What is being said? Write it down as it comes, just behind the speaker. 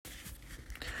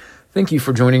Thank you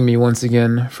for joining me once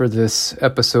again for this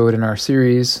episode in our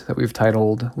series that we've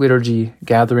titled Liturgy,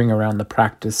 Gathering Around the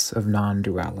Practice of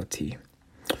Non-Duality.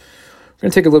 We're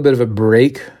going to take a little bit of a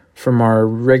break from our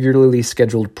regularly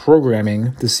scheduled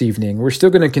programming this evening. We're still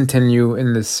going to continue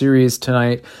in this series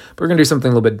tonight, but we're going to do something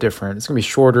a little bit different. It's going to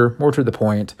be shorter, more to the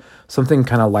point, something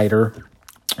kind of lighter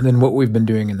than what we've been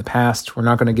doing in the past. We're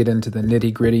not going to get into the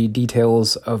nitty-gritty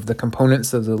details of the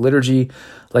components of the liturgy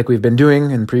like we've been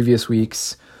doing in previous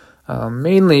weeks.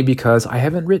 Mainly because I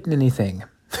haven't written anything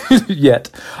yet.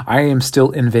 I am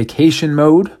still in vacation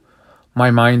mode.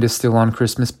 My mind is still on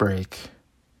Christmas break.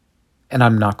 And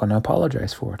I'm not going to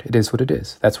apologize for it. It is what it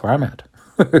is. That's where I'm at.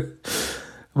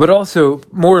 But also,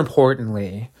 more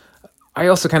importantly, I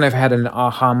also kind of had an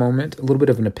aha moment, a little bit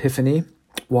of an epiphany,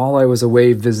 while I was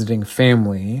away visiting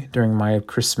family during my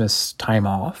Christmas time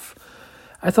off.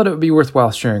 I thought it would be worthwhile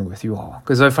sharing with you all,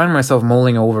 because I find myself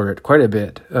mulling over it quite a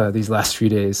bit these last few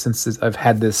days since I've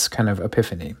had this kind of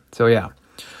epiphany.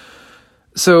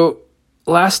 So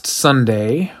last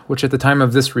Sunday, which at the time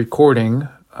of this recording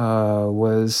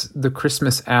was the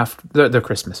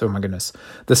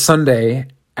Sunday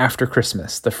after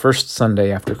Christmas, the first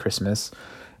Sunday after Christmas,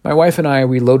 my wife and I,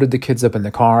 we loaded the kids up in the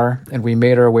car and we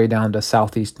made our way down to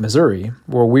Southeast Missouri,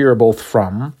 where we are both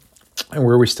from and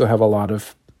where we still have a lot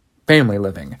of family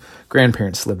living.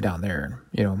 Grandparents live down there,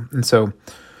 And so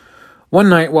one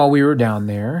night while we were down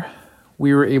there,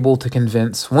 we were able to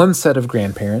convince one set of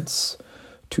grandparents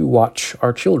to watch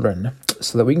our children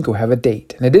so that we can go have a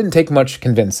date. And it didn't take much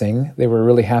convincing. They were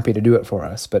really happy to do it for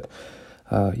us. But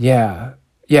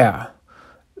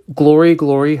glory,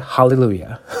 glory,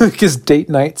 hallelujah. Because date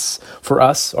nights for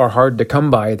us are hard to come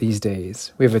by these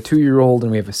days. We have a 2-year-old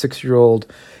and we have a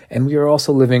 6-year-old. And we are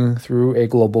also living through a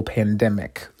global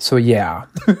pandemic. So we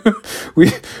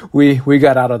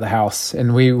got out of the house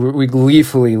and we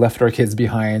gleefully left our kids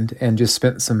behind and just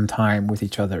spent some time with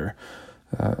each other.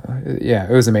 It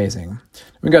was amazing.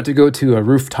 We got to go to a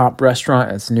rooftop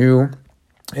restaurant. It's new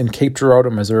in Cape Girardeau,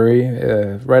 Missouri,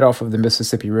 right off of the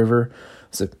Mississippi River.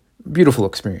 It's a beautiful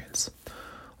experience.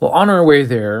 Well, on our way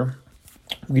there,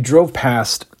 we drove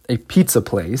past a pizza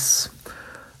place.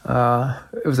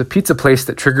 It was a pizza place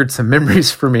that triggered some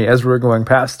memories for me as we were going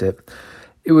past it.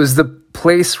 It was the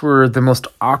place where the most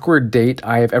awkward date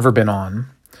I have ever been on.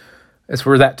 It's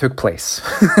where that took place.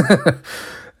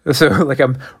 So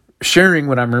I'm sharing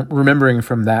what I'm remembering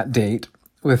from that date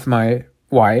with my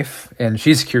wife, and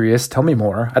she's curious. Tell me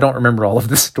more. I don't remember all of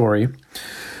this story.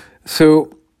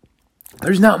 So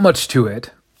there's not much to it.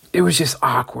 It was just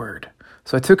awkward.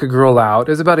 So I took a girl out.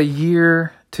 It was about a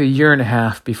year to a year and a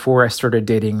half before I started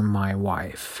dating my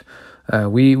wife.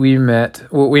 We've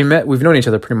known each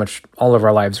other pretty much all of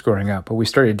our lives growing up, but we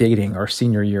started dating our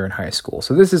senior year in high school.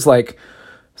 So this is like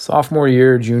sophomore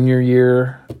year, junior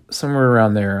year, somewhere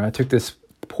around there. I took this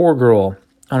poor girl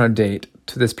on a date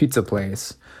to this pizza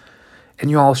place.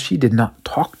 And y'all, she did not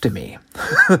talk to me.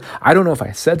 I don't know if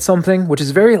I said something, which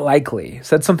is very likely.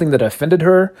 Said something that offended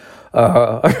her.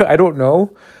 I don't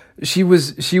know. She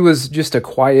was just a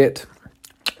quiet,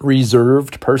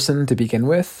 reserved person to begin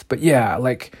with. But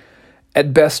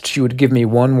at best, she would give me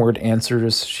one-word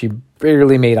answers. She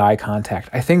barely made eye contact.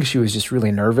 I think she was just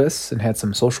really nervous and had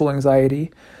some social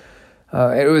anxiety.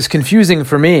 It was confusing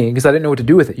for me because I didn't know what to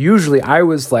do with it. Usually, I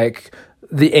was like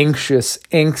the anxious,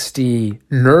 angsty,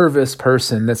 nervous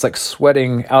person that's like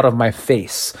sweating out of my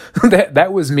face.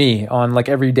 That was me on like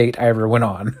every date I ever went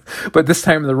on. But this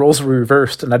time the roles were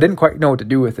reversed and I didn't quite know what to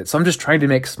do with it. So I'm just trying to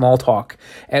make small talk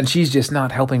and she's just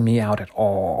not helping me out at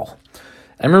all.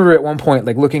 I remember at one point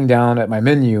like looking down at my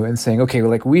menu and saying, okay,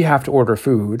 like we have to order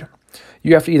food.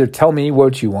 You have to either tell me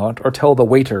what you want or tell the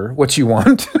waiter what you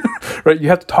want, right? You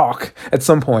have to talk at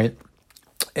some point.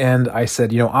 And I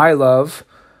said, I love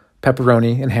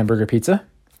pepperoni and hamburger pizza.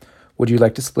 Would you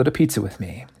like to split a pizza with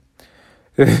me?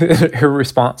 Her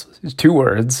response was 2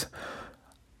 words.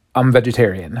 I'm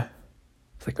vegetarian.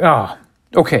 It's like, oh,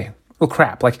 okay. Well,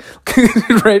 crap. Like,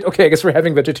 right? Okay, I guess we're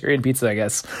having vegetarian pizza, I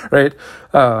guess, right?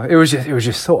 It was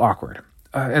just so awkward.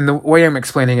 And the way I'm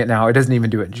explaining it now, it doesn't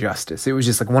even do it justice. It was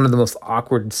just like one of the most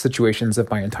awkward situations of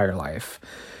my entire life.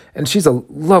 And she's a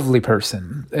lovely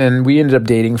person. And we ended up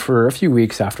dating for a few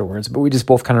weeks afterwards, but we just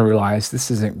both kind of realized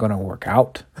this isn't going to work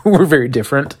out. We're very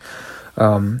different.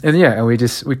 And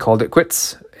we called it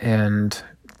quits and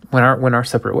went our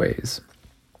separate ways.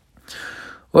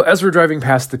 Well, as we're driving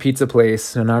past the pizza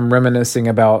place and I'm reminiscing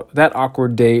about that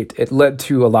awkward date, it led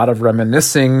to a lot of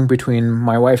reminiscing between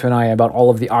my wife and I about all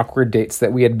of the awkward dates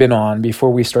that we had been on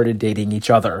before we started dating each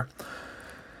other.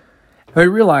 I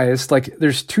realized,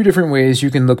 there's 2 different ways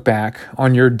you can look back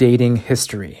on your dating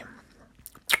history.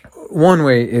 one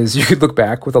way is you could look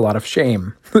back with a lot of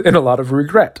shame and a lot of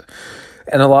regret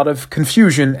and a lot of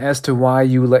confusion as to why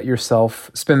you let yourself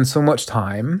spend so much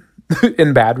time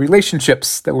in bad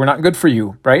relationships that were not good for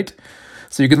you, right?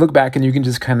 So you can look back and you can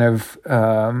just kind of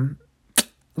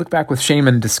look back with shame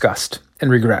and disgust and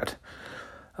regret.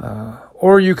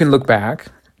 Or you can look back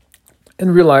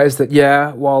and realize that,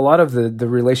 while a lot of the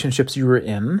relationships you were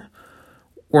in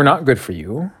were not good for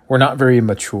you, were not very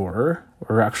mature,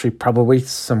 or actually probably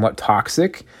somewhat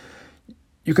toxic,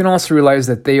 you can also realize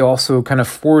that they also kind of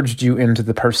forged you into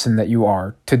the person that you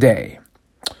are today.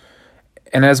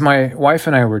 And as my wife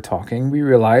and I were talking, we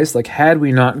realized, had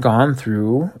we not gone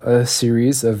through a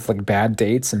series of bad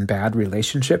dates and bad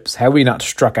relationships, had we not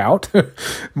struck out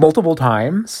multiple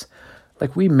times,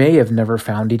 we may have never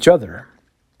found each other.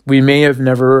 We may have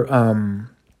never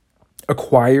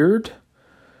acquired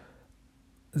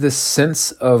this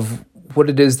sense of what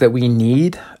it is that we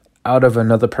need out of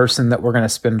another person that we're going to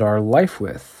spend our life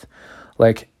with.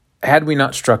 Had we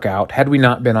not struck out, had we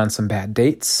not been on some bad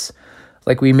dates,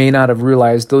 we may not have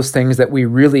realized those things that we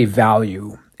really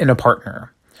value in a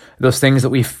partner, those things that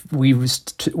we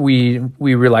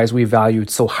realize we valued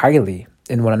so highly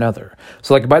in one another.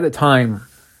 So by the time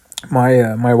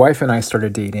my wife and I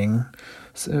started dating,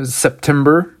 it was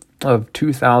September of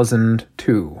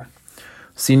 2002,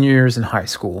 senior years in high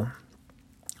school.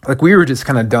 We were just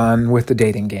kind of done with the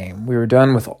dating game. We were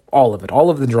done with all of it, all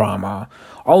of the drama,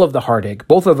 all of the heartache.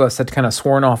 Both of us had kind of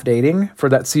sworn off dating for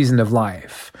that season of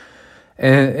life.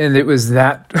 And it was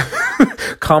that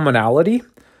commonality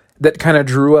that kind of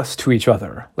drew us to each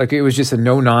other. It was just a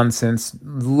no-nonsense,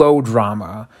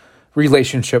 low-drama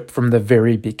relationship from the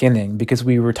very beginning, because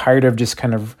we were tired of just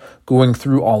kind of going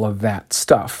through all of that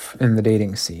stuff in the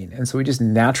dating scene. And so we just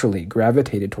naturally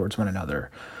gravitated towards one another.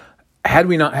 Had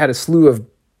we not had a slew of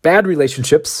bad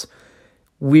relationships,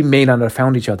 we may not have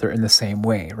found each other in the same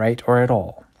way, right? Or at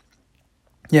all.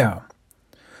 Yeah.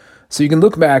 So you can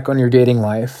look back on your dating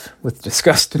life with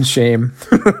disgust and shame,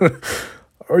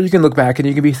 or you can look back and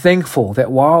you can be thankful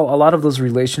that while a lot of those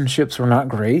relationships were not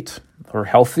great or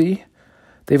healthy,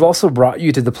 they've also brought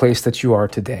you to the place that you are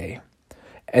today.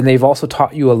 And they've also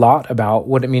taught you a lot about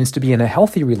what it means to be in a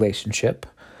healthy relationship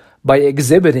by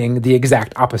exhibiting the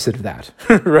exact opposite of that,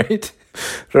 right?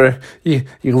 You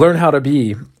learn how to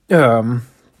be, you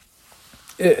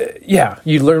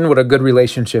learn what a good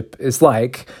relationship is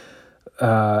like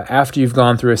after you've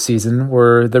gone through a season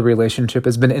where the relationship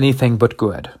has been anything but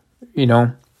good,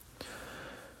 And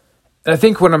I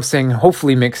think what I'm saying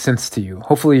hopefully makes sense to you.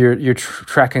 Hopefully you're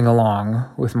tracking along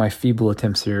with my feeble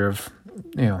attempts here of,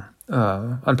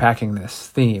 unpacking this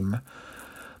theme.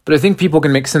 But I think people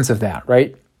can make sense of that,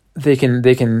 right? They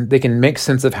can make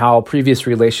sense of how previous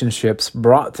relationships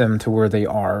brought them to where they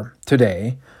are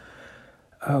today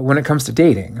when it comes to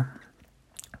dating.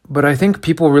 But I think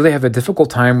people really have a difficult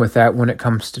time with that when it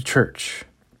comes to church.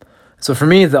 So for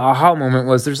me, the aha moment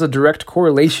was there's a direct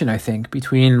correlation, I think,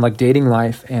 between dating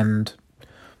life and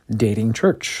dating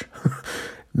church.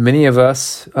 Many of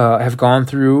us have gone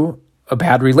through a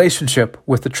bad relationship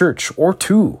with the church, or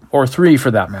two, or three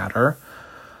for that matter.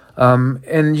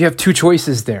 And you have two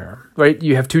choices there, right?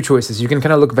 You have two choices. You can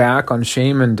kind of look back on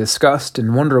shame and disgust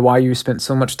and wonder why you spent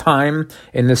so much time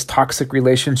in this toxic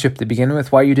relationship to begin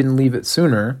with, why you didn't leave it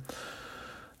sooner.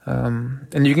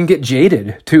 And you can get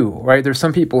jaded too, right? There's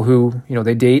some people who,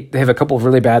 they date, they have a couple of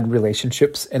really bad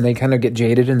relationships and they kind of get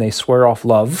jaded and they swear off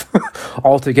love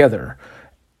altogether.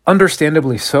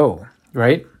 Understandably so,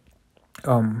 right?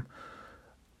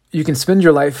 You can spend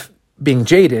your life being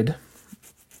jaded,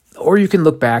 or you can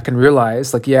look back and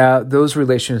realize, those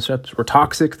relationships were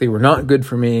toxic. They were not good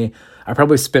for me. I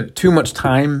probably spent too much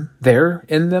time there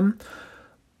in them.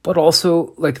 But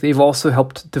also, they've also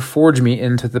helped to forge me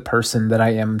into the person that I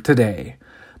am today.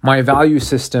 My value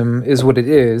system is what it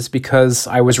is because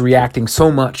I was reacting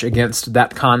so much against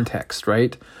that context,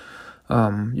 right?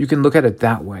 You can look at it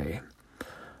that way.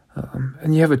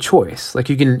 And you have a choice.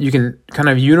 You can kind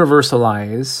of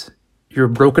universalize your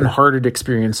broken-hearted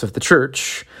experience of the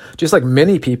church, just like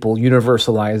many people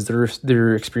universalize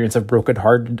their experience of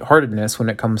broken-heartedness when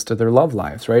it comes to their love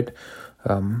lives, right?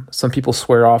 Some people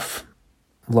swear off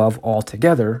love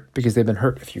altogether because they've been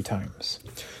hurt a few times.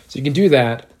 So you can do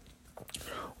that,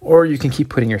 or you can keep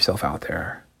putting yourself out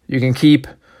there. You can keep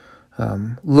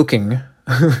looking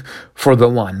for the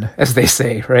one, as they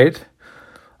say, right?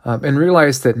 And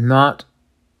realize that not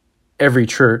every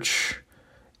church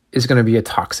is going to be a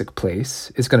toxic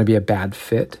place, is going to be a bad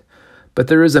fit, but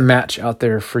there is a match out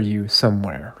there for you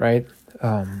somewhere, right?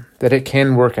 That it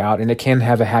can work out and it can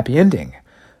have a happy ending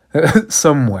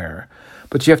somewhere,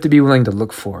 but you have to be willing to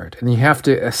look for it, and you have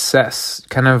to assess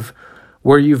kind of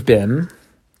where you've been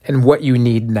and what you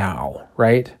need now,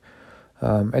 right?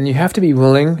 And you have to be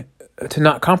willing to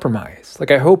not compromise.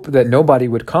 Like, I hope that nobody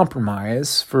would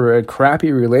compromise for a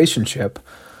crappy relationship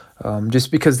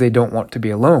just because they don't want to be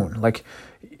alone. Like,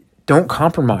 don't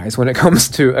compromise when it comes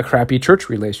to a crappy church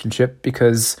relationship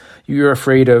because you're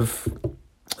afraid of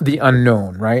the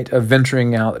unknown, right? Of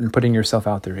venturing out and putting yourself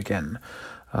out there again.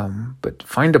 But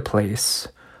find a place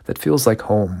that feels like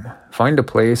home. Find a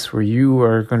place where you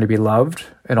are going to be loved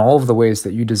in all of the ways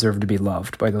that you deserve to be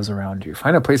loved by those around you.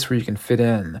 Find a place where you can fit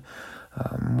in,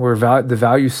 where the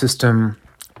value system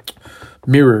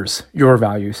mirrors your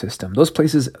value system. Those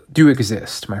places do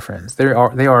exist, my friends. They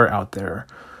are out there.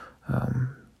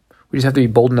 We just have to be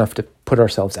bold enough to put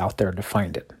ourselves out there to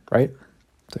find it, right?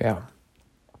 So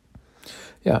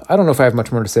yeah, I don't know if I have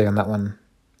much more to say on that one.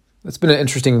 It's been an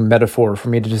interesting metaphor for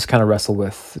me to just kind of wrestle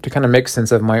with, to kind of make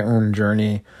sense of my own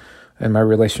journey and my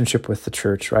relationship with the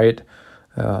church, right?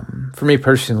 For me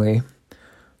personally,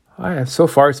 so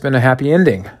far it's been a happy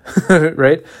ending,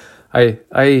 right?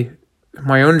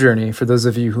 My own journey, for those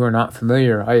of you who are not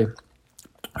familiar, I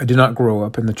did not grow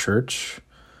up in the church.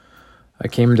 I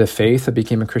came to faith. I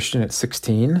became a Christian at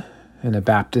 16 in a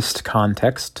Baptist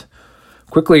context.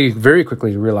 Very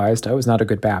quickly realized I was not a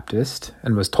good Baptist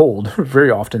and was told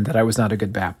very often that I was not a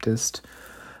good Baptist.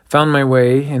 Found my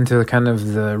way into kind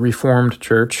of the Reformed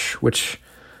church, which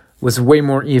was way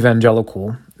more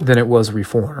evangelical than it was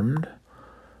Reformed.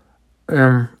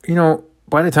 By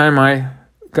the time I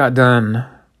got done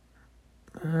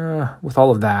with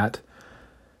all of that,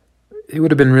 it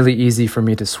would have been really easy for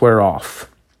me to swear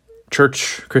off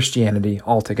church Christianity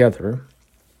altogether.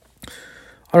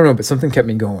 I don't know, but something kept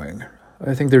me going.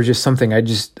 I think there's just something,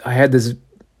 I had this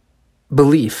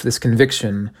belief, this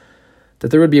conviction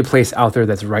that there would be a place out there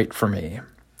that's right for me.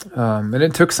 And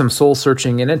it took some soul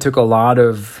searching, and it took a lot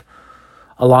of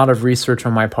research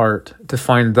on my part to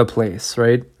find the place,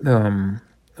 right? A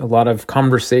lot of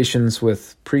conversations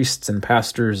with priests and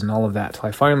pastors and all of that till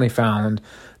I finally found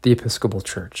the Episcopal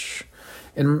Church.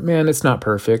 And man, it's not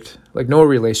perfect. Like, no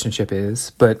relationship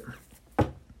is, but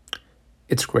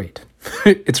it's great.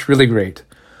 It's really great.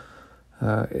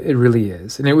 It really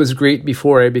is. And it was great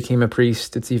before I became a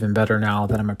priest. It's even better now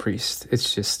that I'm a priest.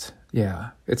 It's just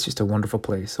a wonderful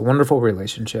place, a wonderful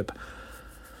relationship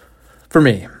for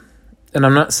me. And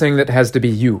I'm not saying that it has to be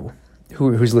you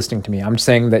who's listening to me. I'm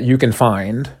saying that you can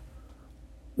find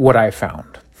what I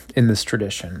found in this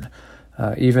tradition,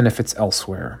 even if it's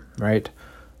elsewhere, right?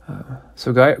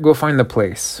 So go find the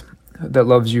place that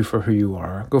loves you for who you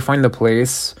are. Go find the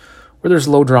place where there's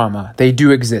low drama. They do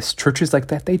exist. Churches like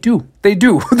that, they do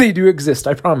exist,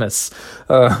 I promise.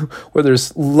 Where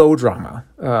there's low drama,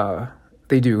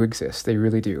 they do exist. They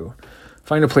really do.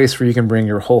 Find a place where you can bring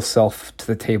your whole self to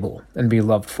the table and be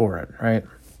loved for it, right?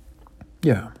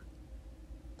 Yeah.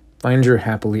 Find your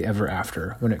happily ever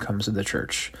after when it comes to the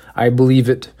church. I believe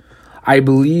it. I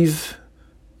believe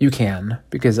you can,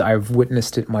 because I've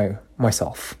witnessed it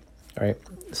myself, right?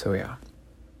 So yeah.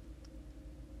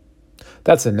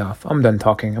 That's enough. I'm done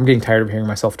talking. I'm getting tired of hearing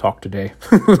myself talk today.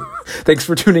 Thanks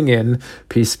for tuning in.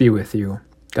 Peace be with you.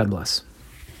 God bless.